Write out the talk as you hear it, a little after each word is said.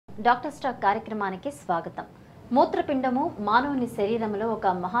Doctor stock కార్యక్రమానికి స్వాగతం. మూత్రపిండము మానవుని శరీరంలో ఒక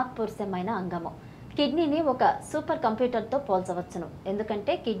మహత్పురుషమైన అంగము. కిడ్నీని ఒక సూపర్ కంప్యూటర్తో పోల్చవచ్చును.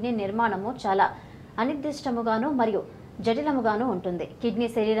 ఎందుకంటే కిడ్నీ నిర్మాణము చాలా అనిర్దిష్టముగాను మరియు జటిలముగాను ఉంటుంది. కిడ్నీ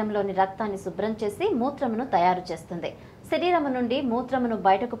శరీరంలోని రక్తాన్ని శుభ్రం చేసి మూత్రమును తయారు చేస్తుంది. శరీరము నుండి మూత్రమును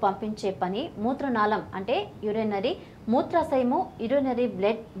బయటకు పంపించే పని మూత్రనాళం అంటే యూరినరీ మూత్రాశయము, యూరినరీ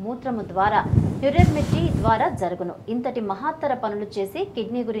బ్లడ్ మూత్రము ద్వారా యూరినరీ ద్వారా జరుగును. ఇంతటి మహత్తర పనులు చేసి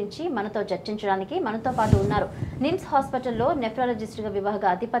కిడ్నీ గురించి మనతో చర్చించడానికి మనతో పాటు ఉన్నారు. నిమ్స్ హాస్పిటల్లో నెఫ్రాలజిస్ట్గా విభాగ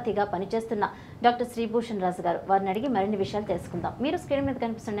అధిపతిగా పనిచేస్తున్న డాక్టర్ శ్రీ భూషణ్ రాజు గారు. వారిని అడిగి మరిన్ని విషయాలు తెలుసుకుందాం. మీరు స్క్రీన్ మీద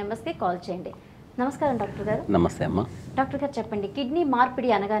కనిపిస్తున్న నెంబర్స్కి కాల్ చేయండి. నమస్కారం డాక్టర్ గారు. నమస్తే అమ్మ. డాక్టర్ గారు చెప్పండి, కిడ్నీ మార్పిడి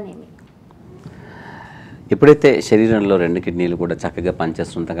అనగానేమి? ఎప్పుడైతే శరీరంలో 2 కిడ్నీలు కూడా చక్కగా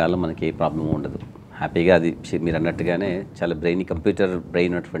పనిచేస్తున్నంతకాలం మనకి ఏ ప్రాబ్లం ఉండదు. హ్యాపీగా అది మీరు అన్నట్టుగానే చాలా కంప్యూటర్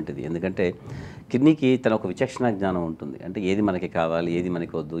బ్రెయిన్ అటువంటిది. ఎందుకంటే కిడ్నీకి తన ఒక విచక్షణ జ్ఞానం ఉంటుంది. అంటే ఏది మనకి కావాలి, ఏది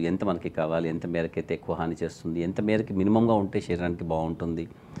మనకి వద్దు, ఎంత మనకి కావాలి, ఎంత మేరకైతే ఎక్కువ హాని చేస్తుంది, ఎంత మేరకి మినిమంగా ఉంటే శరీరానికి బాగుంటుంది,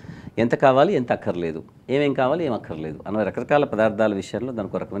 ఎంత కావాలి ఎంత అక్కర్లేదు, ఏమేం కావాలి ఏం అక్కర్లేదు అన్న రకరకాల పదార్థాల విషయంలో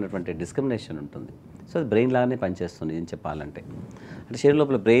దానికి ఒక రకమైనటువంటి డిస్క్రిమినేషన్ ఉంటుంది. సో అది బ్రెయిన్ లాగానే పనిచేస్తుంది ఏం చెప్పాలంటే. అంటే శరీరం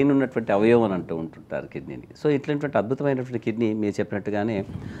లోపల బ్రెయిన్ ఉన్నటువంటి అవయవం అని అంటూ ఉంటుంటారు కిడ్నీని. సో ఇట్లాంటి అద్భుతమైనటువంటి కిడ్నీ మీరు చెప్పినట్టుగానే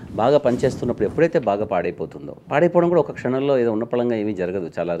బాగా పనిచేస్తున్నప్పుడు ఎప్పుడైతే బాగా పాడైపోతుందో, పాడైపోవడం కూడా ఒక క్షణంలో ఏదో ఉన్నపళంగా ఏమీ జరగదు,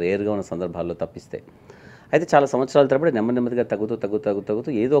 చాలా రేర్గా ఉన్న సందర్భాల్లో తప్పిస్తే. అయితే చాలా సంవత్సరాల తరబడి నెమ్మదిగా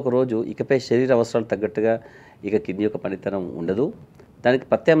తగ్గుతూ ఏదో ఒక రోజు ఇకపై శరీర అవసరాలు తగ్గట్టుగా ఇక కిడ్నీ యొక్క పనితనం ఉండదు, దానికి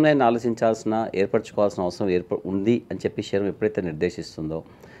ప్రత్యామ్నాయాన్ని ఆలోచించాల్సిన ఏర్పరచుకోవాల్సిన అవసరం ఉంది అని చెప్పి శరీరం ఎప్పుడైతే నిర్దేశిస్తుందో,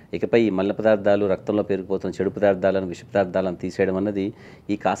 ఇకపై ఈ మల్ల పదార్థాలు, రక్తంలో పెరిగిపోతున్న చెడు పదార్థాలను, విష పదార్థాలను తీసేయడం అన్నది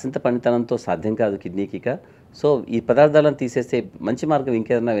ఈ కాసింత పనితనంతో సాధ్యం కాదు కిడ్నీకి. సో ఈ పదార్థాలను తీసేస్తే మంచి మార్గం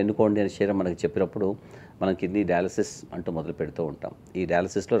ఇంకేదైనా ఎన్నుకోండి అని శరీరం మనకి చెప్పినప్పుడు మనం కిడ్నీ డయాలసిస్ అంటూ మొదలు పెడుతూ ఉంటాం. ఈ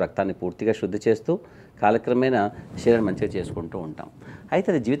డయాలసిస్లో రక్తాన్ని పూర్తిగా శుద్ధి చేస్తూ కాలక్రమేణా శరీరం మంచిగా చేసుకుంటూ ఉంటాం. అయితే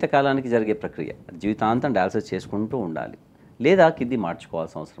అది జీవితకాలానికి జరిగే ప్రక్రియ. జీవితాంతం డయాలసిస్ చేసుకుంటూ ఉండాలి, లేదా కిడ్నీ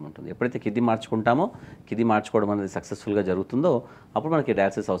మార్చుకోవాల్సిన అవసరం ఉంటుంది. ఎప్పుడైతే కిడ్నీ మార్చుకుంటామో, కిడ్నీ మార్చుకోవడం అనేది సక్సెస్ఫుల్గా జరుగుతుందో అప్పుడు మనకి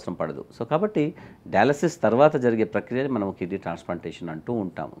డయాలసిస్ అవసరం పడదు. సో కాబట్టి డయాలసిస్ తర్వాత జరిగే ప్రక్రియని మనం కిడ్నీ ట్రాన్స్ప్లాంటేషన్ అంటూ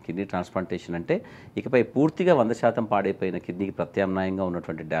ఉంటాము. కిడ్నీ ట్రాన్స్ప్లాంటేషన్ అంటే ఇకపై పూర్తిగా 100% పాడైపోయిన కిడ్నీకి ప్రత్యామ్నాయంగా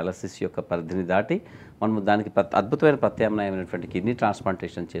ఉన్నటువంటి డయాలసిస్ యొక్క పరిధిని దాటి మనం దానికి అద్భుతమైన ప్రత్యామ్నాయమైనటువంటి కిడ్నీ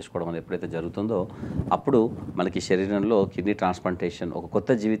ట్రాన్స్ప్లాంటేషన్ చేసుకోవడం అనేది ఎప్పుడైతే జరుగుతుందో అప్పుడు మనకి శరీరంలో కిడ్నీ ట్రాన్స్ప్లాంటేషన్ ఒక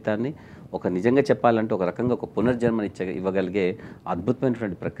కొత్త జీవితాన్ని, ఒక నిజంగా చెప్పాలంటే ఒక రకంగా ఒక పునర్జన్మని ఇవ్వగలిగే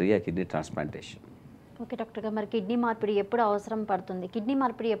అద్భుతమైనటువంటి ప్రక్రియ కిడ్నీ ట్రాన్స్ప్లాంటేషన్. ఓకే డాక్టర్ గారు, మరి కిడ్నీ మార్పిడి ఎప్పుడు అవసరం పడుతుంది? కిడ్నీ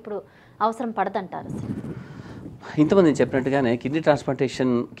మార్పిడి ఎప్పుడు అవసరం పడదంటారు? ఇంతమంది నేను చెప్పినట్టుగానే కిడ్నీ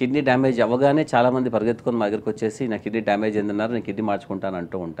ట్రాన్స్ప్లాంటేషన్, కిడ్నీ డ్యామేజ్ అవ్వగానే చాలామంది పరిగెత్తుకొని మా దగ్గరికి వచ్చేసి నా కిడ్నీ డ్యామేజ్ ఏందన్నారు, నేను కిడ్నీ మార్చుకుంటాను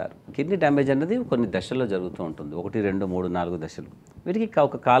అంటూ ఉంటారు. కిడ్నీ డ్యామేజ్ అనేది కొన్ని దశల్లో జరుగుతూ ఉంటుంది. 1, 2, 3, 4 దశలు. వీటికి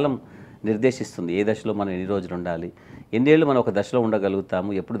ఒక కాలం నిర్దేశిస్తుంది. ఏ దశలో మనం ఎన్ని రోజులు ఉండాలి, ఎన్నేళ్ళు మనం ఒక దశలో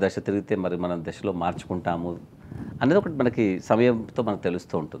ఉండగలుగుతాము, ఎప్పుడు దశ తిరిగితే మరి మనం దశలో మార్చుకుంటాము అనేది ఒకటి మనకి సమయంతో మనకు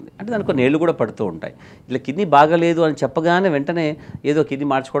తెలుస్తూ ఉంటుంది. అంటే దానికి కొన్ని ఏళ్ళు కూడా పడుతూ ఉంటాయి. ఇలా కిడ్నీ బాగలేదు అని చెప్పగానే వెంటనే ఏదో కిడ్నీ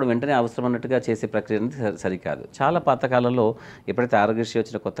మార్చుకోవడం వెంటనే అవసరం అన్నట్టుగా చేసే ప్రక్రియ అనేది సరికాదు. చాలా పాతకాలంలో ఎప్పుడైతే ఆరోగ్యశ్రీ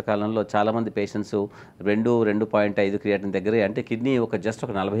వచ్చిన కొత్త కాలంలో చాలామంది పేషెంట్స్ 2.5 క్రియాటిన్ దగ్గరే, అంటే కిడ్నీ జస్ట్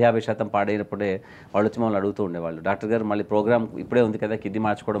ఒక 40-50% పాడైనప్పుడే వాళ్ళు వచ్చి మమ్మల్ని అడుగుతూ ఉండేవాళ్ళు, డాక్టర్ గారు మళ్ళీ ప్రోగ్రామ్ ఇప్పుడే ఉంది కదా, కిడ్నీ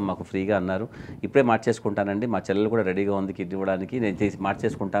మార్చుకోవడం మాకు ఫ్రీగా అన్నారు, ఇప్పుడే మార్చేసుకుంటానండి, మా చెల్లెలు కూడా రెడీగా ఉంది కిడ్నీ ఇవ్వడానికి, నేను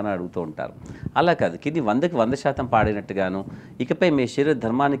మార్చేసుకుంటానని అడుగుతూ ఉంటారు. అలా కాదు, కిడ్నీ 100కి 100% పాడైనట్టుగాను ఇకపై మీ శరీర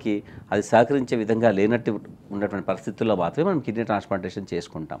ధర్మానికి అది సహకరించే విధంగా లేనట్టు ఉన్నటువంటి పరిస్థితుల్లో మాత్రమే మనం కిడ్నీ ట్రాన్స్ప్లాంటేషన్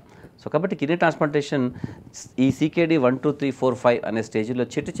చేసుకుంటాం. సో కాబట్టి కిడ్నీ ట్రాన్స్ప్లాంటేషన్ ఈ CKD 1, 2, 3, 4, 5 అనే స్టేజ్లో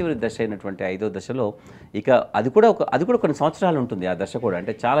చివరి దశ అయినటువంటి 5వ దశలో ఇక అది కూడా కొన్ని సంవత్సరాలు ఉంటుంది. ఆ దశ కూడా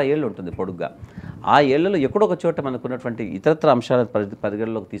అంటే చాలా ఏళ్ళు ఉంటుంది పొడుగ్గా. ఆ ఏళ్లలో ఎక్కడో ఒక చోట మనకు ఉన్నటువంటి ఇతరత్ర అంశాలను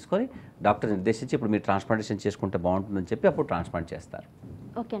పరిగణలోకి తీసుకొని డాక్టర్ నిర్దేశించి ఇప్పుడు మీరు ట్రాన్స్ప్లాంటేషన్ చేసుకుంటే బాగుంటుందని చెప్పి అప్పుడు ట్రాన్స్ప్లాంట్ చేస్తారు.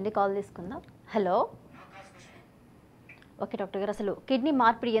 ఓకే అండి, కాల్ తీసుకుందాం. హలో. ఓకే డాక్టర్ గారు, అసలు కిడ్నీ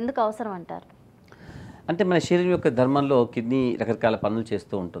మార్పిడి ఎందుకు అవసరం అంటారు? అంటే మన శరీరం యొక్క ధర్మంలో కిడ్నీ రకరకాల పనులు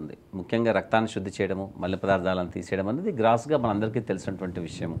చేస్తూ ఉంటుంది. ముఖ్యంగా రక్తాన్ని శుద్ధి చేయడము, మల్ల పదార్థాలను తీసేయడం అనేది గ్రాస్గా మనందరికీ తెలిసినటువంటి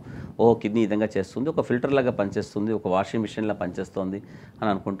విషయము. కిడ్నీ ఈ విధంగా చేస్తుంది, ఒక ఫిల్టర్ లాగా పనిచేస్తుంది, ఒక వాషింగ్ మిషన్లా పనిచేస్తుంది అని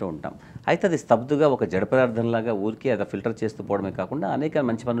అనుకుంటూ ఉంటాం. అయితే అది స్తబ్దుగా ఒక జడ పదార్థంలాగా ఊరికి అది ఫిల్టర్ చేస్తూ పోవడమే కాకుండా అనేక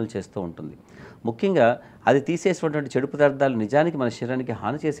మంచి పనులు చేస్తూ ఉంటుంది. ముఖ్యంగా అది తీసేసినటువంటి చెడు పదార్థాలు నిజానికి మన శరీరానికి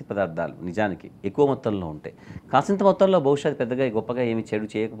హాని చేసే పదార్థాలు నిజానికి ఎక్కువ మొత్తంలో ఉంటాయి. కాసింత మొత్తంలో బహుశా పెద్దగా గొప్పగా ఏమి చెడు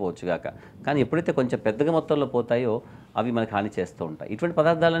చేయకపోవచ్చు గాక, కానీ ఎప్పుడైతే కొంచెం పెద్దగా మొత్తంలో పోతాయో అవి మనకు హాని చేస్తూ ఉంటాయి. ఇటువంటి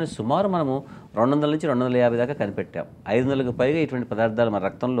పదార్థాలని సుమారు మనము 200 నుంచి 250 దాకా కనిపెట్టాం. 500కు పైగా ఇటువంటి పదార్థాలు మన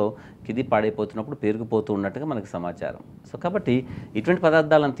రక్తంలో కిడ్నీ పాడైపోతున్నప్పుడు పేరుకుపోతూ ఉన్నట్టుగా మనకు సమాచారం. సో కాబట్టి ఇటువంటి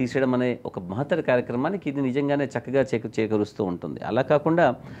పదార్థాలను తీసేయడం అనే ఒక మహత్తర కార్యక్రమానికి ఇది నిజంగానే చక్కగా చేకూరుస్తూ ఉంటుంది. అలా కాకుండా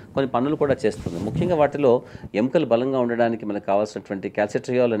కొన్ని పనులు కూడా చేస్తుంది. ముఖ్యంగా వాటిలో ఎముకలు బలంగా ఉండడానికి మనకు కావాల్సినటువంటి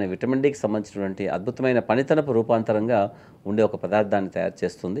క్యాల్సిట్రియాల్ అనే విటమిన్ డికి సంబంధించినటువంటి అద్భుతమైన పనితనపు రూపాంతరంగా ఉండే ఒక పదార్థాన్ని తయారు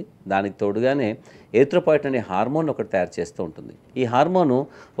చేస్తుంది. దానికి తోడుగానే ఎరిథ్రోపాయిటిన్ అనే హార్మోన్ ఒకటి తయారు చేస్తూ ఉంటుంది. ఈ హార్మోను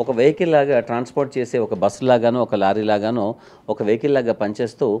ఒక వెహికల్ లాగా ట్రాన్స్పోర్ట్ చేసే ఒక బస్సు లాగానో ఒక లారీ లాగానో ఒక వెహికల్ లాగా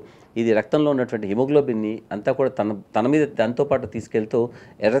పనిచేస్తూ ఇది రక్తంలో ఉన్నటువంటి హిమోగ్లోబిన్ని అంతా కూడా తన మీద దాంతో పాటు తీసుకెళ్తూ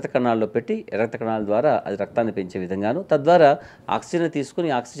ఎర్రత కణాల్లో పెట్టి ఎర్రత కణాల ద్వారా అది రక్తాన్ని పెంచే విధంగాను, తద్వారా ఆక్సిజన్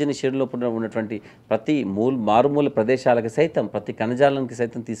తీసుకుని ఆక్సిజన్ శరీరంలో ఉన్నటువంటి ప్రతి మారుమూల ప్రదేశాలకు సైతం ప్రతి కణజాలానికి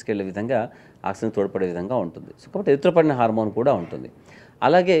సైతం తీసుకెళ్లే విధంగా ఆక్సిజన్ తోడ్పడే విధంగా ఉంటుంది. సో కాబట్టి ఎరిథ్రోపాయిటిన్ హార్మోన్ కూడా ఉంటుంది.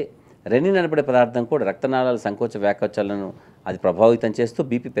 అలాగే రెనిన్ అనబడే పదార్థం కూడా రక్తనాళాల సంకోచ వ్యాకోచాలను అది ప్రభావితం చేస్తూ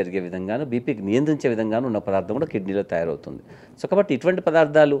బీపీ పెరిగే విధంగాను బీపీకి నియంత్రించే విధంగాను ఉన్న పదార్థం కూడా కిడ్నీలో తయారవుతుంది. సో కాబట్టి ఇటువంటి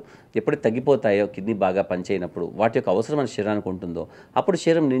పదార్థాలు ఎప్పుడైతే తగ్గిపోతాయో కిడ్నీ బాగా పనిచేయనప్పుడు వాటి యొక్క అవసరం మన శరీరానికి ఉంటుందో అప్పుడు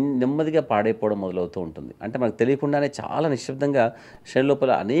శరీరం నెమ్మదిగా పాడైపోవడం మొదలవుతూ ఉంటుంది. అంటే మనకు తెలియకుండానే చాలా నిశ్శబ్దంగా శరీరం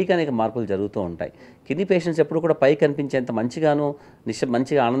లోపల అనేక మార్పులు జరుగుతూ ఉంటాయి. కిడ్నీ పేషెంట్స్ ఎప్పుడు కూడా పై కనిపించేంత మంచిగాను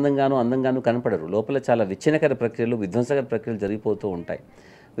మంచిగా ఆనందంగాను అందంగాను కనపడరు. లోపల చాలా విచ్ఛిన్నకర ప్రక్రియలు విధ్వంసకర ప్రక్రియలు జరిగిపోతూ ఉంటాయి.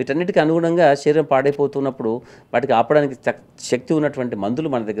 వీటన్నిటికీ అనుగుణంగా శరీరం పాడైపోతున్నప్పుడు వాటికి ఆపడానికి శక్తి ఉన్నటువంటి మందులు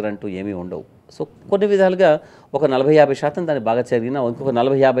మన దగ్గర అంటూ ఏమీ ఉండవు. సో కొన్ని విధాలుగా ఒక 40-50% దాన్ని బాగా జరిగినా ఇంకొక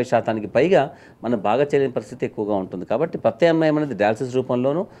 40-50% పైగా మనం బాగా చేయలేని పరిస్థితి ఎక్కువగా ఉంటుంది. కాబట్టి ప్రత్యామ్నాయం అనేది డయాలసిస్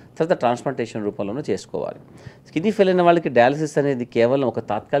రూపంలోనూ తర్వాత ట్రాన్స్ప్లాంటేషన్ రూపంలోనూ చేసుకోవాలి. కిడ్నీ ఫెయిల్ అయిన వాళ్ళకి డయాలసిస్ అనేది కేవలం ఒక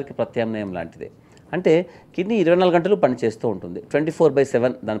తాత్కాలిక ప్రత్యామ్నాయం లాంటిదే. అంటే కిడ్నీ 24 గంటలు పనిచేస్తూ ఉంటుంది.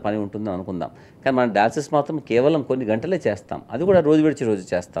 24/7 దాని పని ఉంటుందని అనుకుందాం. కానీ మనం డయాలసిస్ మాత్రం కేవలం కొన్ని గంటలే చేస్తాం. అది కూడా రోజు విడిచి రోజు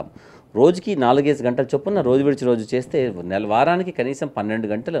చేస్తాం. రోజుకి 4-5 గంటల చొప్పున రోజు విడిచి రోజు చేస్తే వారానికి కనీసం 12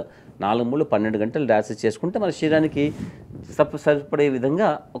 గంటలు 4-3-12 గంటలు డయాలసిస్ చేసుకుంటే మన శరీరానికి సరిపడే విధంగా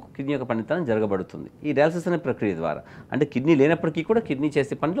ఒక కిడ్నీ యొక్క పనితనం జరగబడుతుంది ఈ డయాలసిస్ అనే ప్రక్రియ ద్వారా. అంటే కిడ్నీ లేనప్పటికీ కూడా కిడ్నీ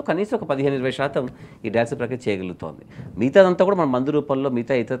చేసే పనిలో కనీసం ఒక 15-20% ఈ డయాలసిస్ ప్రక్రియ చేయగలుగుతోంది. మిగతాదంతా కూడా మన మందు రూపంలో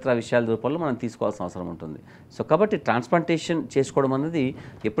మిగతా ఇతర విషయాల రూపంలో మనం తీసుకోవాల్సిన అవసరం ఉంటుంది. సో కాబట్టి ట్రాన్స్ప్లాంటేషన్ చేసుకోవడం అనేది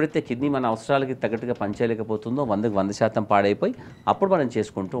ఎప్పుడైతే కిడ్నీ మన అవసరాలకి తగ్గట్టుగా పనిచేయలేకపోతుందో 100% పాడైపోయి అప్పుడు మనం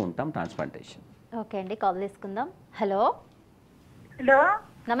చేసుకుంటూ ఉంటాం ట్రాన్స్ప్లాంటేషన్. ఓకే అండి, కాల్ తీసుకుందాం. హలో హలో,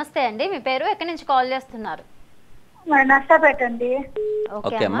 నమస్తే అండి, మీ పేరు ఎక్కడి నుంచి కాల్ చేస్తున్నారు? నష్టపేట అండి.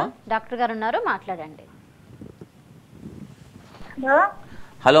 ఓకే అమ్మా, డాక్టర్ గారు ఉన్నారు, మాట్లాడండి. హలో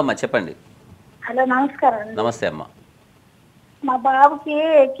హలో అమ్మా, చెప్పండి. హలో, నమస్కారం. నమస్తే అమ్మా. మా బాబుకి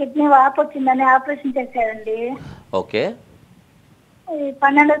కిడ్నీ వాపు వచ్చిందని ఆపరేషన్ చేశారండి. ఓకే.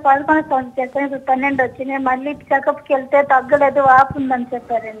 11 సంవత్సరాలు చేశాను, ఇప్పుడు 12 వచ్చింది. మళ్ళీ చెకప్కి వెళ్తే తగ్గలేదు, వాపు ఉందని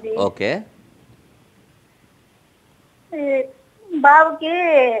చెప్పారండి. ఓకే. బాబుకి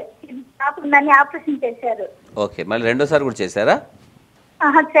వాపు ఉందని ఆపరేషన్ చేశారు. ఓకే, మళ్ళీ రెండోసారి కూడా చేశారా?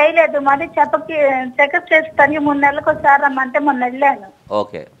 చేయలేదు, మళ్ళీ చెకప్ చేస్తాను 3 నెలలకు ఒకసారి రమ్మంటే మొన్న వెళ్ళాను.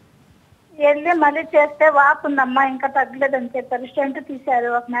 ఓకే. వెళ్ళి మళ్ళీ చేస్తే వాపు ఉందమ్మా, ఇంకా తగ్గలేదని చెప్పారు. స్టెంట్ తీశారు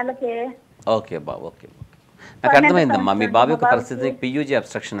 1 నెలకి. ఓకే బాబు, ఓకే. నాకు అర్థమైందమ్మా, మీ బాబు యొక్క పరిస్థితిని పియూజీ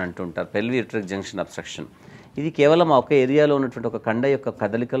అబ్స్ట్రక్షన్ అంటుంటారు, పెల్వి యూటరిక్ జంక్షన్ అబ్స్ట్రక్షన్. ఇది కేవలం ఒక ఏరియాలో ఉన్నటువంటి ఒక కండ యొక్క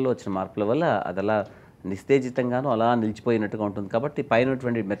కదలికల్లో వచ్చిన మార్పుల వల్ల అది అలా నిస్తేజితంగాను అలా నిలిచిపోయినట్టుగా ఉంటుంది. కాబట్టి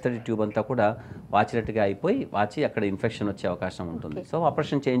పైనటువంటి మెత్తడి ట్యూబ్ అంతా కూడా వాచినట్టుగా అయిపోయి అక్కడ ఇన్ఫెక్షన్ వచ్చే అవకాశం ఉంటుంది. సో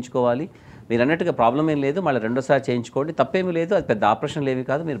ఆపరేషన్ చేయించుకోవాలి. మీరు అన్నట్టుగా ప్రాబ్లం ఏం లేదు, మళ్ళీ రెండోసారి చేయించుకోండి, తప్పేమీ లేదు. అది పెద్ద ఆపరేషన్లు ఏవి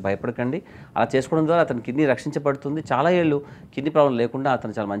కాదు, మీరు భయపడకండి. అలా చేసుకోవడం ద్వారా అతని కిడ్నీ రక్షించబడుతుంది. చాలా ఏళ్ళు కిడ్నీ ప్రాబ్లం లేకుండా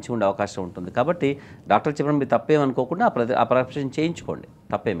అతను చాలా మంచిగా ఉండే అవకాశం ఉంటుంది. కాబట్టి డాక్టర్ చెప్పడం మీరు తప్పేమనుకోకుండా ఆ ఆపరేషన్ చేయించుకోండి,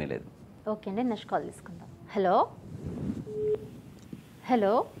 తప్పేమీ లేదు. ఓకే అండి, నెక్స్ట్ కాల్ తీసుకుందాం. Hello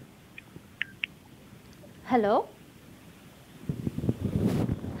hello hello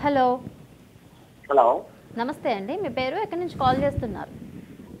hello hello, నమస్తే అండి, మీ పేరు ఎక్కడి నుంచి కాల్ చేస్తున్నారు?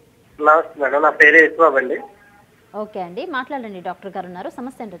 నమస్తే మేడం, నా పేరు యేసుబాబు అండి. ఓకే అండి, మాట్లాడండి, డాక్టర్ గారు ఉన్నారు,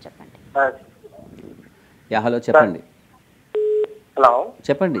 సమస్య ఏంటో చెప్పండి. హలో, చెప్పండి. హలో,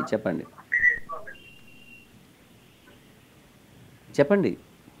 చెప్పండి.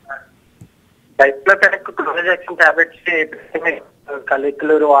 డైక్లోఫెనాక్ టాబ్లెట్స్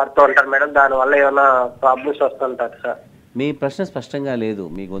కలిక్యులర్ వాడుతూ ఉంటారు మేడం, దాని వల్ల ఏమైనా ప్రాబ్లమ్స్ వస్తుంటారు సార్? మీ ప్రశ్న స్పష్టంగా లేదు,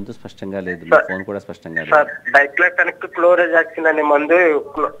 మీ గొంతు స్పష్టంగా లేదు, మీ ఫోన్ కూడా స్పష్టంగా లేదు. డైక్లోఫెనాక్ క్లోరోజాక్సిన్ అనే మందు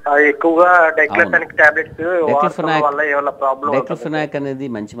ఎక్కువగా డైక్లోఫెనాక్ టాబ్లెట్స్ వల్ల ఏమైనా ప్రాబ్లం? డైక్లోఫెనాక్ అనేది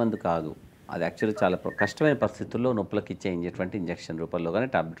మంచి మందు కాదు. అది యాక్చువల్లీ చాలా కష్టమైన పరిస్థితుల్లో నొప్పులకు ఇచ్చేటువంటి ఇంజెక్షన్ రూపంలో కానీ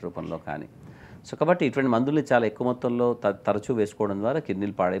టాబ్లెట్ రూపంలో కానీ. సో కాబట్టి ఇటువంటి మందుల్ని చాలా ఎక్కువ మొత్తంలో తరచూ వేసుకోవడం ద్వారా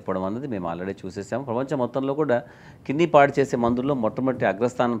కిడ్నీలు పాడైపోవడం అన్నది మేము ఆల్రెడీ చూసేసాము. ప్రపంచం మొత్తంలో కూడా కిడ్నీ పాడు చేసే మందుల్లో మొట్టమొదటి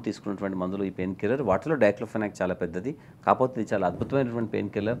అగ్రస్థానం తీసుకున్నటువంటి మందులు ఈ పెయిన్ కిల్లర్. వాటిలో డైక్లోఫెనాక్ చాలా పెద్దది, కాకపోతే ఇది చాలా అద్భుతమైనటువంటి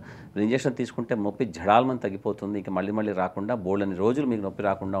పెయిన్ కిల్లర్. మీరు ఇంజెక్షన్ తీసుకుంటే నొప్పి జడాల్మని తగ్గిపోతుంది, ఇంకా మళ్ళీ మళ్ళీ రాకుండా బోల్డని రోజులు మీకు నొప్పి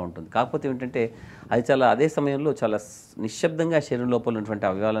రాకుండా ఉంటుంది. కాకపోతే ఏంటంటే అది చాలా అదే సమయంలో చాలా నిశ్శబ్దంగా శరీరం లోపల ఉన్నటువంటి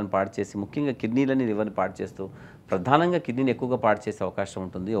అవయవాలను పాడు చేసి, ముఖ్యంగా కిడ్నీలని లివర్ని పాడు చేస్తూ, ప్రధానంగా కిడ్నీని ఎక్కువగా పాడు చేసే అవకాశం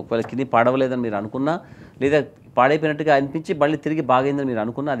ఉంటుంది. ఒకవేళ కిడ్నీ పాడవలేదని మీరు అనుకున్నా, లేదా పాడైపోయినట్టుగా అనిపించి మళ్ళీ తిరిగి బాగైందని మీరు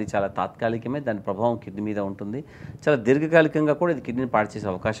అనుకున్నా, అది చాలా తాత్కాలికమే. దాని ప్రభావం కిడ్నీ మీద ఉంటుంది. చాలా దీర్ఘకాలికంగా కూడా ఇది కిడ్నీని పాడు చేసే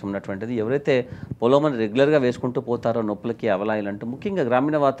అవకాశం ఉన్నటువంటిది. ఎవరైతే పొలోమని రెగ్యులర్గా వేసుకుంటూ పోతారో నొప్పులకి అవలాయిలంటూ, ముఖ్యంగా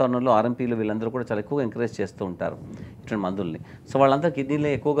గ్రామీణ వాతావరణంలో ఆర్ఎంపీలు వీళ్ళందరూ కూడా చాలా ఎక్కువగా ఎంకరేజ్ చేస్తూ ఉంటారు ఇటువంటి మందుల్ని. సో వాళ్ళంతా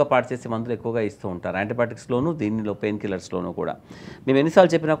కిడ్నీలో ఎక్కువగా పాడు చేసే మందులు ఎక్కువగా ఇస్తూ ఉంటారు, యాంటీబయాటిక్స్లోనూ దీనిలో పెయిన్ కిల్లర్స్లోనూ కూడా. మేము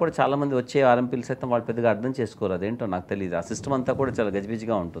ఎన్నిసార్లు చెప్పినా కూడా చాలామంది వచ్చే ఆర్ఎంపీలు సైతం వాళ్ళు పెద్దగా అర్థం చేసుకోరు. అదేంటో నాకు తెలియదు. ఆ సిస్టమ్ అంతా కూడా చాలా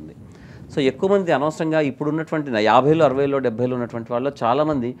గజిబిజిగా ఉంటుంది. సో ఎక్కువ మంది అనవసరంగా ఇప్పుడున్నటువంటి 50లో 60లో 70లో ఉన్నటువంటి వాళ్ళు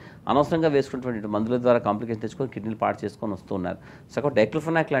చాలామంది అనవసరంగా వేసుకున్నటువంటి మందుల ద్వారా కాంప్లికేషన్ తెచ్చుకొని కిడ్నీలు పాడు చేసుకొని వస్తూ ఉన్నారు. సో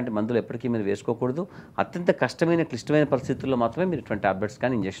డైక్లోఫెనాక్ లాంటి మందులు ఎప్పటికీ మీరు వేసుకోకూడదు. అత్యంత కష్టమైన క్లిష్టమైన పరిస్థితుల్లో మాత్రమే మీరు ఇటువంటి టాబ్లెట్స్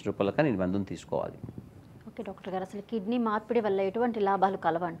కానీ ఇంజెక్షన్ రూపంలో కానీ ఈ మందుని తీసుకోవాలి. ఓకే డాక్టర్ గారు, అసలు కిడ్నీ మార్పిడి వల్ల ఎటువంటి లాభాలు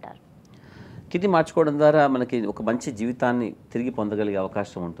కలవంటారు? కిడ్నీ మార్చుకోవడం ద్వారా మనకి ఒక మంచి జీవితాన్ని తిరిగి పొందగలిగే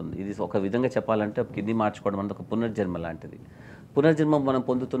అవకాశం ఉంటుంది. ఇది ఒక విధంగా చెప్పాలంటే కిడ్నీ మార్చుకోవడం అనేది ఒక పునర్జన్మ లాంటిది. పునర్జన్మం మనం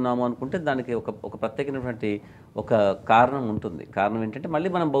పొందుతున్నాము అనుకుంటే దానికి ఒక ప్రత్యేకమైనటువంటి ఒక కారణం ఉంటుంది. కారణం ఏంటంటే మళ్ళీ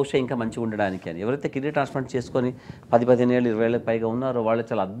మనం బహుశా ఇంకా మంచిగా ఉండడానికి అని. ఎవరైతే కిడ్నీ ట్రాన్స్ప్లాంట్ చేసుకొని 10-15 ఏళ్ళు 20 ఏళ్ళకి పైగా ఉన్నారో వాళ్ళు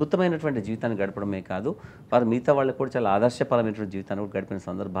చాలా అద్భుతమైనటువంటి జీవితాన్ని గడపడమే కాదు, వారు మిగతా వాళ్ళకి కూడా చాలా ఆదర్శపరమైనటువంటి జీవితాన్ని కూడా గడిపిన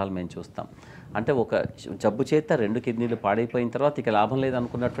సందర్భాలు మేము చూస్తాం. అంటే ఒక జబ్బు చేత 2 కిడ్నీలు పాడైపోయిన తర్వాత ఇక లాభం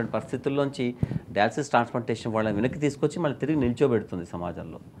లేదనుకున్నటువంటి పరిస్థితుల్లోంచి డయాలసిస్ ట్రాన్స్ప్లాంటేషన్ వాళ్ళని వెనక్కి తీసుకొచ్చి మళ్ళీ తిరిగి నిల్చోబెడుతుంది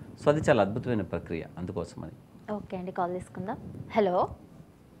సమాజంలో. సో అది చాలా అద్భుతమైన ప్రక్రియ. అందుకోసమని. ఓకే అండి, కాల్ తీసుకుందాం. హలో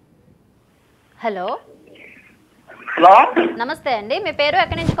హలో హలో, నమస్తే అండి, మీ పేరు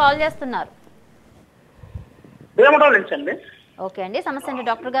ఎక్కడి నుంచి కాల్ చేస్తున్నారు? భీమడోల్ నుంచి అండి. ఓకే అండి, సమస్య అండి,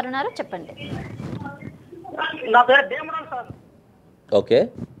 డాక్టర్ గారు ఉన్నారు, చెప్పండి. నా పేరు భీమడోల్ సార్. ఓకే,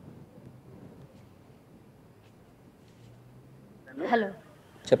 హలో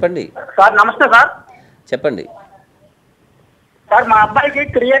చెప్పండి సార్. నమస్తే సార్. చెప్పండి. సార్ మా అబ్బాయికి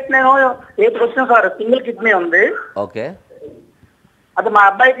క్రియేటినిన్ 8 వచ్చింది సార్. సింగిల్ కిడ్నీ ఉంది. ఓకే, అది మా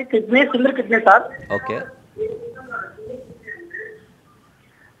అబ్బాయికి సింగిల్ కిడ్నీ సార్. ఓకే,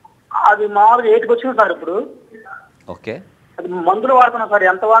 అది మామూలుగా 8 వచ్చింది సార్. ఇప్పుడు ఓకే, అది మందులు వాడుతున్నాం సార్,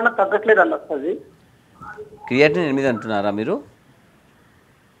 ఎంత వాడినా తగ్గట్లేదు అండి. వస్తుంది క్రియాటినిన్ 8 అంటున్నారా మీరు?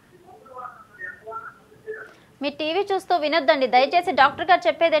 మీ టీవీ చూస్తూ వినొద్దండి, దయచేసి డాక్టర్ గారు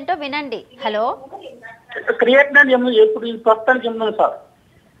చెప్పేదేంటో వినండి. హలో, క్రియేటినిన్ ఇప్పుడు ఈ ప్రస్తుతానికి ఉంది సార్.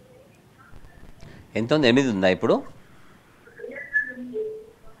 ఎంత ఉంది? 8 ఉందా ఇప్పుడు?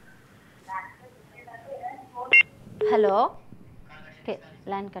 హలో, ఓకే,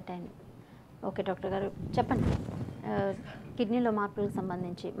 లైన్ కట్ అయింది. ఓకే డాక్టర్ గారు, చెప్పండి. కిడ్నీలో మార్పులకు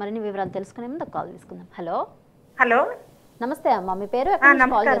సంబంధించి మరిన్ని వివరాలు తెలుసుకునే ముందు కాల్ తీసుకుందాం. హలో హలో, నమస్తే అమ్మా, మీ పేరు ఎక్కడి నుంచి కాల్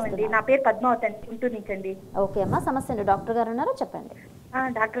నమస్కారం అండి. చేస్తున్నారు? నా పేరు పద్మావతి అండి, గుంటూరు నుంచి అండి. ఓకే అమ్మా, సమస్య అండి, డాక్టర్ గారు ఉన్నారు, చెప్పండి.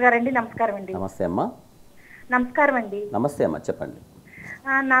 డాక్టర్ గారండి, నమస్కారం అండి. నమస్తే అమ్మా. నమస్కారం అండి. నమస్తే అమ్మా, చెప్పండి.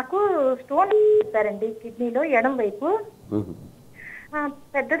 నాకు స్టోన్ చెప్పారండి కిడ్నీలో ఎడం వైపు.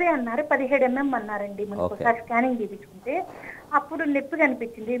 పెద్దదే అన్నారు, 17 mm అన్నారండి. మనకు ఒకసారి స్కానింగ్ తీపించుకుంటే అప్పుడు నొప్పి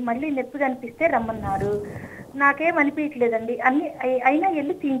కనిపించింది, మళ్ళీ నొప్పి కనిపిస్తే రమ్మన్నారు. నాకేం అనిపించలేదండి, అన్ని అయినా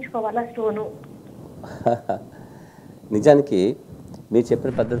వెళ్ళి తీయించుకోవాలా స్టోను? నిజానికి మీరు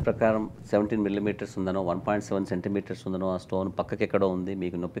చెప్పిన పద్ధతి ప్రకారం 17 mm ఉందనో 1.7 cm ఉందనో ఆ స్టోన్ పక్కకి ఎక్కడో ఉంది,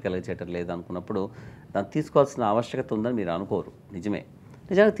 మీకు నొప్పి కలిగేయటం లేదు అనుకున్నప్పుడు దాన్ని తీసుకోవాల్సిన ఆవశ్యకత ఉందని మీరు అనుకోరు.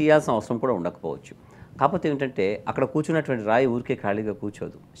 నిజంగా తీయాల్సిన అవసరం కూడా ఉండకపోవచ్చు. కాకపోతే ఏంటంటే అక్కడ కూర్చున్నటువంటి రాయి ఊరికే ఖాళీగా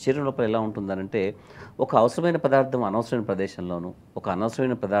కూర్చోదు. శరీరం లోపల ఎలా ఉంటుందనంటే ఒక అవసరమైన పదార్థం అనవసరమైన ప్రదేశంలోనూ, ఒక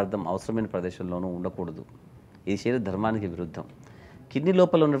అనవసరమైన పదార్థం అవసరమైన ప్రదేశంలోనూ ఉండకూడదు. ఇది శరీర ధర్మానికి విరుద్ధం. కిడ్నీ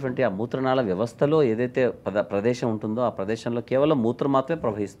లోపల ఉన్నటువంటి ఆ మూత్రనాళ వ్యవస్థలో ఏదైతే ప్రదేశం ఉంటుందో ఆ ప్రదేశంలో కేవలం మూత్రం మాత్రమే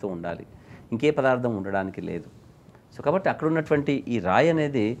ప్రవహిస్తూ ఉండాలి, ఇంకే పదార్థం ఉండడానికి లేదు. సో కాబట్టి అక్కడ ఉన్నటువంటి ఈ రాయి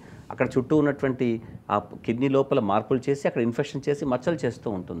అనేది అక్కడ చుట్టూ ఉన్నటువంటి ఆ కిడ్నీ లోపల మార్పులు చేసి అక్కడ ఇన్ఫెక్షన్ చేసి మచ్చలు చేస్తూ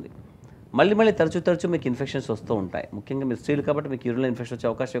ఉంటుంది. మళ్ళీ తరచూ మీకు ఇన్ఫెక్షన్స్ వస్తూ ఉంటాయి. ముఖ్యంగా మీరు స్త్రీలు కాబట్టి మీకు యూరినల్ ఇన్ఫెక్షన్ వచ్చే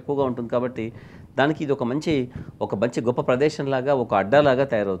అవకాశం ఎక్కువగా ఉంటుంది. కాబట్టి దానికి ఇది ఒక మంచి గొప్ప ప్రదేశంలాగా, ఒక అడ్డాలాగా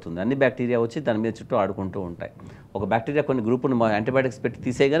తయారవుతుంది. అన్ని బ్యాక్టీరియా వచ్చి దాని మీద చుట్టూ ఆడుకుంటూ ఉంటాయి. ఒక బ్యాక్టీరియా కొన్ని గ్రూపుని యాంటీబయాటిక్స్ పెట్టి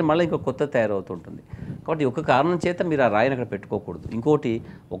తీసేయగానే మళ్ళీ ఇంకొక కొత్త తయారవుతుంటుంది. కాబట్టి ఒక కారణం చేత మీరు ఆ రాయిని అక్కడ పెట్టుకోకూడదు. ఇంకోటి,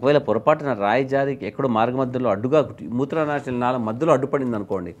 ఒకవేళ పొరపాటున రాయి జారి ఎక్కడో మార్గ మధ్యలో అడ్డుగా మూత్రనాళ మధ్యలో అడ్డుపడింది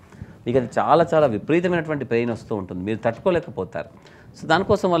అనుకోండి, మీకు అది చాలా విపరీతమైనటువంటి పెయిన్ వస్తూ ఉంటుంది, మీరు తట్టుకోలేకపోతారు. సో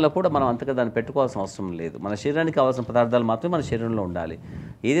దానికోసం వల్ల కూడా మనం అంతగా దాన్ని పెట్టుకోవాల్సిన అవసరం లేదు. మన శరీరానికి కావాల్సిన పదార్థాలు మాత్రమే మన శరీరంలో ఉండాలి.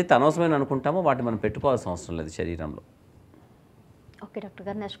 ఏదైతే అనవసరమైన అనుకుంటామో వాటిని మనం పెట్టుకోవాల్సిన అవసరం లేదు శరీరంలో. ఓకే డాక్టర్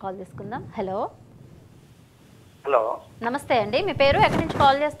గారు, నెక్స్ట్ కాల్ తీసుకుందాం. హలో హలో నమస్తే అండి, మీ పేరు ఎక్కడి నుంచి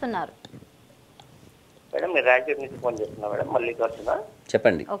కాల్ చేస్తున్నారు? మేడం, మీరు రాయచూరు నుంచి ఫోన్ చేస్తున్నా మేడం, మళ్ళీ వస్తున్నా.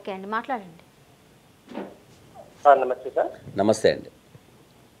 చెప్పండి. ఓకే అండి, మాట్లాడండి. సార్ నమస్తే సార్. నమస్తే అండి.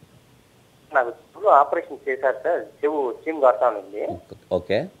 నాకు చెవులో ఆపరేషన్ చేశారు సార్. చెవు చీమ్ కారుతా ఉంది.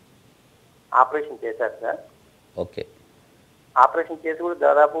 ఓకే. ఆపరేషన్ చేశారు సార్. ఓకే. ఆపరేషన్ చేసి కూడా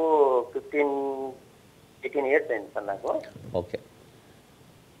దాదాపు 15-18 ఇయర్స్ అయింది సార్ నాకు. ఓకే.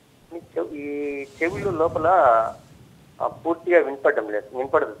 ఈ చెవులు లోపల పూర్తిగా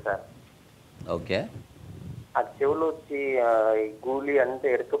వినపడదు సార్. ఓకే. ఆ చెవులు వచ్చి గూలి అంతా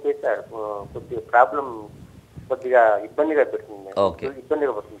ఎరకపోయి సార్ కొద్దిగా ప్రాబ్లం, కొద్దిగా ఇబ్బందిగా పెడుతుంది. ఓకే.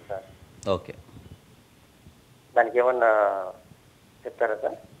 ఇబ్బందిగా పడుతుంది సార్. ఓకే. దానికి ఏమన్నా చెప్తారా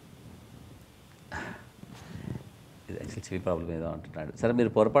సార్? ఇది యాక్చువల్ చెవి ప్రాబ్లం ఏదో అంటున్నాడు. సరే, మీరు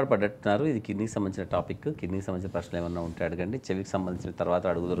పొరపాటు పడ్డట్టున్నారు. ఇది కిడ్నీకి సంబంధించిన టాపిక్. కిడ్నీకి సంబంధించిన ప్రశ్నలు ఏమన్నా ఉంటే అడగండి. చెవికి సంబంధించిన తర్వాత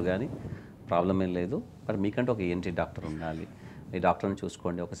అడుగుదురు, కానీ ప్రాబ్లం ఏం లేదు. మరి మీకంటే ఒక ENT డాక్టర్ ఉండాలి. మీ డాక్టర్ని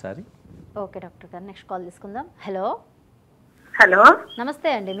చూసుకోండి ఒకసారి. ఓకే డాక్టర్ గారు, నెక్స్ట్ కాల్ తీసుకుందాం. హలో హలో నమస్తే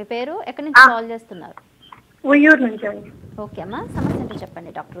అండి, మీ పేరు ఎక్కడి నుంచి కాల్ చేస్తున్నారు? ఉయ్యూరు నుంచి అండి. ఓకే అమ్మా, సమస్య ఏంటో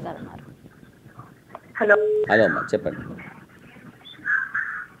చెప్పండి, డాక్టర్ గారు ఉన్నారు. హలో హలో అమ్మా, చెప్పండి.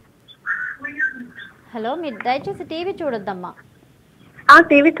 హలో, మీరు దయచేసి టీవీ చూడొద్దమ్మా.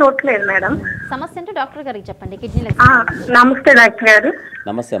 టీవీ చూడట్లేదు మేడం. సమస్య ఏంటో డాక్టర్ గారికి చెప్పండి. కిడ్నీలకు నమస్తే డాక్టర్ గారు.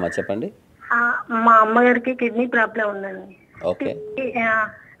 నమస్తే అమ్మా, చెప్పండి. మా అమ్మగారికి కిడ్నీ ప్రాబ్లం ఉందండి. ఓకే.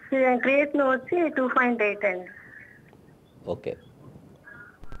 క్రియేటిన్ వచ్చి 2.8 అండి. ఓకే.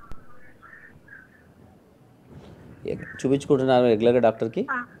 చూపించుకుంటున్నారు రెగ్యులర్గా డాక్టర్కి?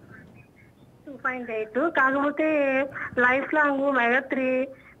 2.8. కాకపోతే లైఫ్ లాంగ్ మెగా3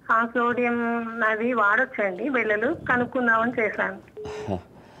 సోడియం అది వాడొచ్చండి. బిళ్ళలు కనుక్కుందామని చేశాను.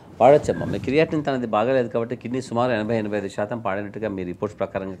 వాడచ్చమ్మా. మీ క్రియాటిన్ తనది బాగాలేదు కాబట్టి కిడ్నీ సుమారు 80-85% పాడినట్టుగా మీ రిపోర్ట్స్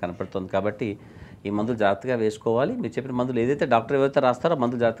ప్రకారంగా కనపడుతుంది. కాబట్టి ఈ మందులు జాగ్రత్తగా వేసుకోవాలి. మీరు చెప్పిన మందులు ఏదైతే డాక్టర్ ఎవరైతే రాస్తారో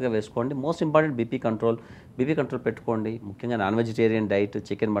మందులు జాగ్రత్తగా వేసుకోండి. మోస్ట్ ఇంపార్టెంట్ బీపీ కంట్రోల్ పెట్టుకోండి. ముఖ్యంగా non vegetarian diet,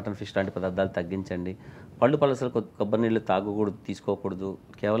 chicken, mutton, fish లాంటి పదార్థాలు తగ్గించండి. పళ్ళు పలసలు కొబ్బరి నీళ్ళు తీసుకోకూడదు.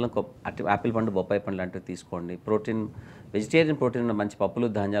 కేవలం యాపిల్ పండు, బొప్పాయి పండు లాంటివి తీసుకోండి. వెజిటేరియన్ ప్రోటీన్ ఉన్న మంచి పప్పులు,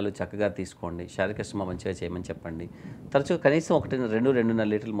 ధాన్యాలు చక్కగా తీసుకోండి. శారీరక శ్రమ మంచిగా చేయమని చెప్పండి. తరచుగా కనీసం 1-2.5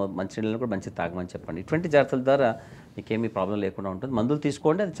 లీటర్లు మంచినీళ్ళని కూడా మంచిగా తాగమని చెప్పండి. ఇటువంటి జాగ్రత్తల ద్వారా మీకేమీ ప్రాబ్లం లేకుండా ఉంటుంది. మందులు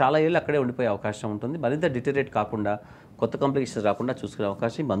తీసుకోండి. అది చాలా ఏళ్ళు అక్కడే ఉండిపోయే అవకాశం ఉంటుంది. మరింత డిటరేట్ కాకుండా, కొత్త కాంప్లికేషన్స్ రాకుండా చూసుకునే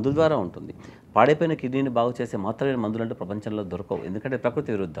అవకాశం ఈ మందుల ద్వారా ఉంటుంది. పాడైపోయిన కిడ్నీని బాగు చేసే మాత్రమే మందులు అంటే ప్రపంచంలో దొరకవు. ఎందుకంటే ప్రకృతి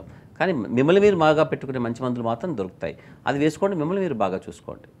విరుద్ధం. కానీ మిమ్మల్ని మీరు బాగా పెట్టుకునే మంచి మందులు మాత్రం దొరుకుతాయి. అది వేసుకోండి. మిమ్మల్ని మీరు బాగా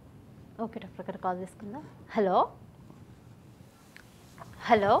చూసుకోండి. ఓకే డాక్టర్ గారు, కాల్ తీసుకుందాం. Hello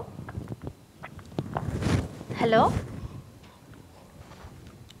hello hello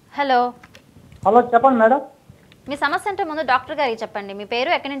hello hello, చెప్పండి మేడం. మీ సమస్య అంటే ముందు డాక్టర్ గారికి చెప్పండి. మీ పేరు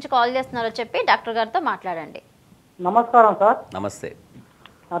ఎక్కడి నుంచి కాల్ చేస్తున్నారో చెప్పి డాక్టర్ గారితో మాట్లాడండి. నమస్కారం సార్. నమస్తే.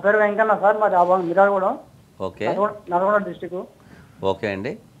 నా పేరు వెంకన్న సార్, మాది మిరాగూడెం. ఓకే. నల్గొండ డిస్టిక్. ఓకే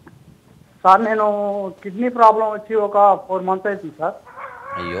అండి. సార్, నేను కిడ్నీ ప్రాబ్లం వచ్చి ఒక 4 months అవుతుంది సార్.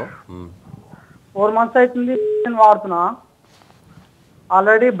 అయ్యో. 4 months అవుతుంది నేను వాడుతున్నా.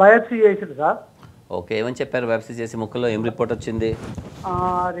 ఆల్రెడీ బయాప్సీ చేసింది సార్. ఓకే. ఏమని చెప్పారు? బయాప్సీ చేసి ముక్కలో ఏం రిపోర్ట్ వచ్చింది?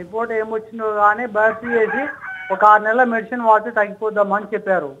 రిపోర్ట్ ఏమొచ్చిందో కానీ బయాప్సీ చేసి ఒక 6 నెలల మెడిసిన్ వాడితే తగ్గిపోద్దామని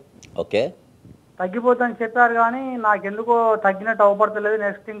చెప్పారు. ఓకే. తగ్గిపోతుందని చెప్పారు కానీ నాకెందుకో తగ్గినట్టు అవపడతలేదు.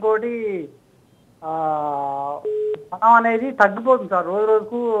 నెక్స్ట్ ఇంకోటి మనం అనేది తగ్గిపోతుంది సార్. రోజు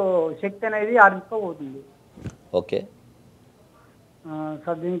రోజుకు శక్తి అనేది అరిగిపోతుంది. ఓకే.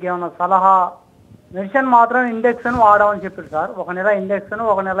 సార్, దీనికి ఏమన్నా సలహా? మెడిసిన్ మాత్రం ఇంజెక్షన్ వాడమని చెప్పారు సార్. 1 నెల ఇంజెక్షన్,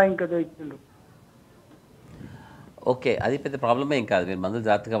 1 నెల ఇంకేదో ఇచ్చిండు. ఓకే. అది పెద్ద ప్రాబ్లమే ఏం కాదు. మీరు మందులు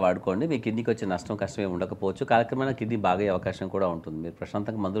జాగ్రత్తగా వాడుకోండి. మీ కిడ్నీకి వచ్చే నష్టం, కష్టమే ఉండకపోవచ్చు. కాలక్రమేణా కిడ్నీ బాగే అవకాశం కూడా ఉంటుంది. మీరు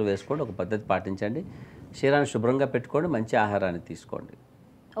ప్రశాంతంగా మందులు వేసుకోండి. ఒక పద్ధతి పాటించండి. శరీరాన్ని శుభ్రంగా పెట్టుకోండి. మంచి ఆహారాన్ని తీసుకోండి.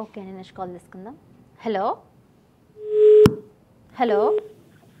 ఓకే అండి, నెక్స్ట్ కాల్ తీసుకుందాం. హలో హలో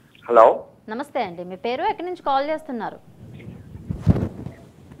హలో నమస్తే అండి, మీ పేరు ఎక్కడి నుంచి కాల్ చేస్తున్నారు?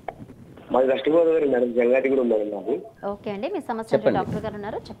 మాది వెస్ట్ గోదావరి మేడం, జంగాటి కూడా మేడం మాది. ఓకే అండి, మీ సమస్య ఏంటో డాక్టర్ గారు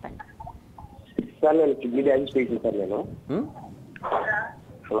ఉన్నారు, చెప్పండి. సార్, నేను కిడ్నీ డ్యామేజ్ పేషెంట్ సార్. నేను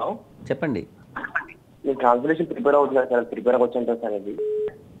హలో చెప్పండి. నేను ట్రాన్స్లేషన్ ప్రిపేర్ అవుతున్నాను సార్. ప్రిపేర్ అవ్వచ్చు సార్ అది.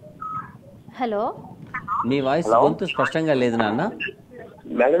 హలో, మీ వాయిస్ గొంతు స్పష్టంగా లేదు నాన్న.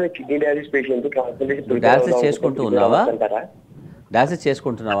 మేడం, నేను kidney damage patient. Translation dialysis చేసుకుంటూ ఉన్నావా? డయాలసిస్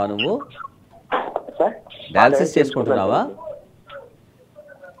చేసుకుంటున్నావా నువ్వు? Sir, dialysis చేసుకుంటున్నావా?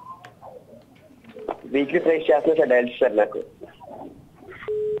 వీక్లీ ట్రై చేస్తున్నా సార్ డయాలసిస్ సార్. నాకు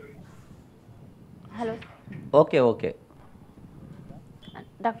హలో ఓకే ఓకే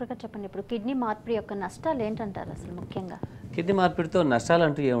డాక్టర్ గారు చెప్పండి, ఇప్పుడు కిడ్నీ మార్పిడి యొక్క నష్టాలు ఏంటంటారు అసలు ముఖ్యంగా? కిడ్నీ మార్పిడితో నష్టాలు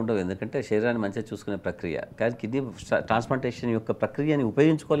అంటూ ఏముండవు, ఎందుకంటే శరీరాన్ని మంచిగా చూసుకునే ప్రక్రియ. కానీ కిడ్నీ ట్రాన్స్ప్లాంటేషన్ యొక్క ప్రక్రియని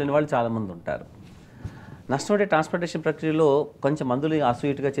ఉపయోగించుకోలేని వాళ్ళు చాలామంది ఉంటారు. నష్టం అంటే ట్రాన్స్ప్లాంటేషన్ ప్రక్రియలో కొంచెం మందులు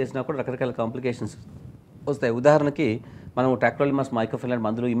ఆసుయిట్గా చేసినా కూడా రకరకాల కాంప్లికేషన్స్ వస్తాయి. ఉదాహరణకి మనం ట్రాక్రోలిమాస్ మైక్రోఫిలాంటి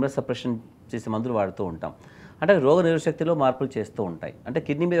మందులు, ఇమ్యూనో సప్రెషన్ చేసే మందులు వాడుతూ ఉంటాం. అంటే రోగ నిరోధశక్తిలో మార్పులు చేస్తూ ఉంటాయి. అంటే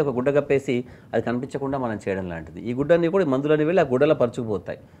కిడ్నీ మీద ఒక గుడ్డ కప్పేసి అది కనిపించకుండా మనం చేయడం లాంటిది. ఈ గుడ్డని కూడా మందులని వెళ్ళి ఆ గుడ్డలో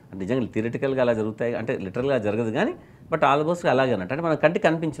పరుచుకుపోతాయి. అంటే నిజంగా థియరిటికల్గా అలా జరుగుతాయి, అంటే లిటరల్గా జరగదు కానీ బట్ ఆల్మోస్ట్ అలాగే అన్నట్టు. అంటే మన కంటికి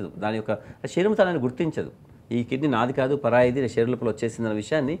కనిపించదు, దాని యొక్క శరీరం తనని గుర్తించదు. ఈ కిడ్నీ నాది కాదు, పరాయిది, శరీర లోపల వచ్చేసిందన్న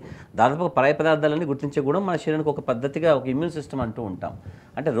విషయాన్ని దాదాపుగా పరాయి పదార్థాలన్నీ గుర్తించే కూడా మన శరీరానికి ఒక పద్ధతిగా ఒక ఇమ్యూన్ సిస్టమ్ అంటూ ఉంటాం.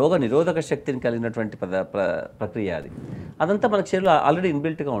 అంటే రోగ నిరోధక శక్తిని కలిగినటువంటి ప్రక్రియ అది. అదంతా మనకు శరీరంలో ఆల్రెడీ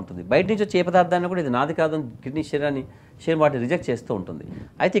ఇన్బిల్ట్గా ఉంటుంది. బయట నుంచి వచ్చే ఏ పదార్థాన్ని కూడా ఇది నాది కాదు కిడ్నీ శరీరం వాటిని రిజెక్ట్ చేస్తూ ఉంటుంది.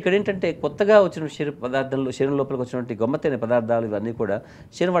 అయితే ఇక్కడ ఏంటంటే కొత్తగా వచ్చిన శరీరం లోపలికి వచ్చినటువంటి గమ్మత్తైన పదార్థాలు ఇవన్నీ కూడా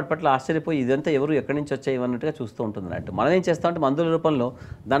శరీరం వాటి పట్ల ఆశ్చర్యపోయి ఇదంతా ఎవరు ఎక్కడి నుంచి వచ్చాయి అన్నట్టుగా చూస్తూ ఉంటుంది అన్నట్టు. మనం ఏం చేస్తామంటే మందుల రూపంలో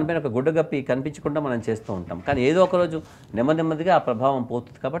దానిపైన ఒక గుడ్డ గప్పి కనిపించకుండా మనం చేస్తూ ఉంటాం. కానీ ఏదో ఒకరోజు నెమ్మదిగా ఆ ప్రభావం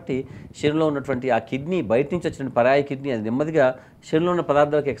పోతుంది. కాబట్టి శరీరంలో ఉన్నటువంటి ఆ కిడ్నీ బయట నుంచి వచ్చిన పరాయి కిడ్నీ అది నెమ్మదిగా శరీరంలో ఉన్న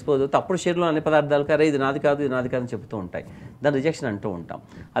పదార్థాలకు ఎక్స్పోజ్ అవుతుంది. అప్పుడు శరీరంలో అన్ని పదార్థాలకు అరే ఇది నాది కాదు అని చెప్తూ ఉంటాయి. దాని రిజెక్షన్ అంటూ ఉంటాం.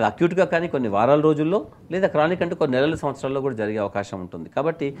 అది అక్యూట్గా కానీ కొన్ని వారాల రోజుల్లో, లేదా క్రానిక్ అంటే కొన్ని నెలల సంవత్సరాల్లో కూడా జరిగే అవకాశం ఉంటుంది.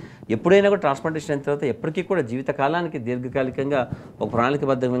 కాబట్టి ఎప్పుడైనా కూడా ట్రాన్స్ప్లాంటేషన్ అయిన తర్వాత ఎప్పటికీ కూడా జీవితకాలానికి దీర్ఘకాలికంగా ఒక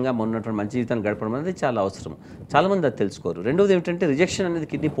ప్రణాళికబద్ధంగా ఉన్నటువంటి మంచి జీవితాన్ని గడపడం అనేది చాలా అవసరం. చాలామంది అది తెలుసుకోరు. రెండవది ఏమిటంటే రిజెక్షన్ అనేది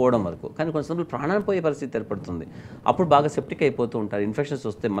కిడ్నీ పోవడం వరకు, కానీ కొంతమంది ప్రాణాన్ని పోయే పరిస్థితి ఏర్పడుతుంది. అప్పుడు బాగా సెప్టిక్ అయిపోతూ ఉంటారు, ఇన్ఫెక్షన్స్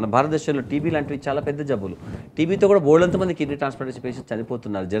వస్తాయి. మన భారతదేశంలో టీబీ లాంటివి చాలా పెద్ద జబ్బులు. టీబీతో కూడా బోల్డంతమంది కిడ్నీ ట్రాన్స్ప్లాంటేషన్ పేషెంట్స్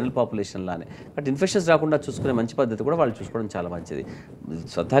చనిపోతున్నారు జనరల్ పాపులేషన్లానే. బట్ ఇన్ఫెక్షన్స్ రాకుండా చూసుకునే మంచి పద్ధతి కూడా వాళ్ళు చూసుకోవడం చాలా మంచిది.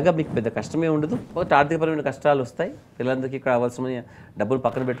 స్వతహాగా మీకు పెద్ద కష్టమే ఉండదు. ఒకటి ఆర్థికపరమైన కష్టాలు వస్తాయి. పిల్లలందరికీ ఇక్కడ కావాల్సిన డబ్బులు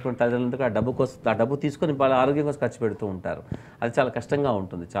పక్కన పెట్టుకుని తల్లిదండ్రులకు ఆ డబ్బు తీసుకొని వాళ్ళ ఆరోగ్యం కోసం ఖర్చు పెడుతూ ఉంటారు. అది చాలా కష్టంగా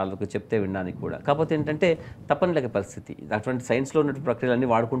ఉంటుంది చాలా చెప్తే వినడానికి కూడా. కాకపోతే ఏంటంటే తప్పనిలేక పరిస్థితి. అటువంటి సైన్స్లో ఉన్నటువంటి ప్రక్రియలన్నీ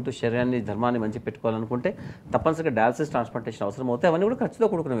వాడుకుంటూ శరీరాన్ని ధర్మాన్ని మంచి పెట్టుకోవాలనుకుంటే తప్పనిసరిగా డయాలసిస్ ట్రాన్స్ప్లాంటేషన్ అవసరం అవుతాయి. అవన్నీ కూడా ఖర్చుతో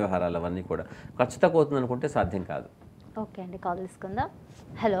కూడుకున్న వ్యవహారాలు. అవన్నీ కూడా ఖర్చు తక్కువ అవుతుంది అనుకుంటే సాధ్యం కాదు. ఓకే అండి, కాల్ తీసుకుందాం.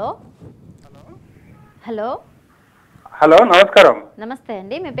 హలో హలో హలో, నమస్కారం. నమస్తే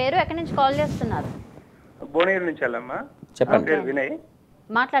అండి, మీ పేరు ఎక్కడి నుంచి కాల్ చేస్తున్నారు? భువనగిరి నుంచి వెళ్ళమ్మా. చెప్పండి. పేరు వినయ్.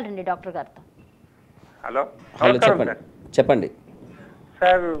 మాట్లాడండి డాక్టర్ గారితో. హలో చెప్పండి. చెప్పండి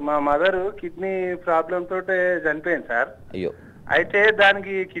సార్, మా మదర్ కిడ్నీ ప్రాబ్లం తోటే చనిపోయింది సార్. అయ్యో. అయితే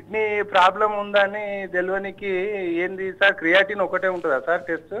దానికి కిడ్నీ ప్రాబ్లం ఉందని తెలియనికి ఏంది సార్, క్రియాటిన్ ఒకటే ఉంటుందా సార్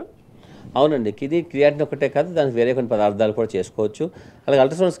టెస్ట్? అవునండి, కిడ్నీ క్రియాటిన్ ఒకటే కాదు, దానికి వేరే కొన్ని పదార్థాలు కూడా చేసుకోవచ్చు. అలాగే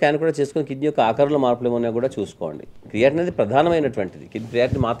అల్ట్రాసౌండ్ స్కాన్ కూడా చేసుకొని కిడ్నీ యొక్క ఆకారంలో మార్పులు ఏమన్నా కూడా చూసుకోండి. క్రియాటిన్ అనేది ప్రధానమైనటువంటిది.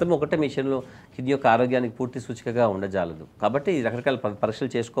 క్రియాటిన్ మాత్రమే ఒకటే మీ శరీరంలో కిడ్నీ యొక్క ఆరోగ్యానికి పూర్తి సూచికగా ఉండజాలదు. కాబట్టి రకరకాల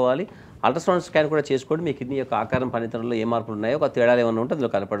పరీక్షలు చేసుకోవాలి. అల్ట్రాసౌండ్ స్కాన్ కూడా చేసుకోండి. మీ కిడ్నీ యొక్క ఆకారం పనితనంలో ఏ మార్పులు ఉన్నాయో, ఒక తేడాలు ఏమైనా ఉంటే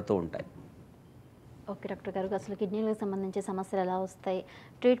అందులో కనపడుతూ ఉంటాయి. ఓకే డాక్టర్ గారు, అసలు కిడ్నీలకు సంబంధించి సమస్యలు ఎలా వస్తాయి,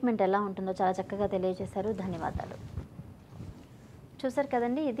 ట్రీట్మెంట్ ఎలా ఉంటుందో చాలా చక్కగా తెలియజేశారు. ధన్యవాదాలు. చూసారు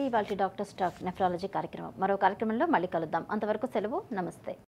కదండి, ఇది ఇవాళ డాక్టర్ స్టాక్ నెఫ్రాలజీ కార్యక్రమం. మరో కార్యక్రమంలో మళ్ళీ కలుద్దాం. అంతవరకు సెలవు. నమస్తే.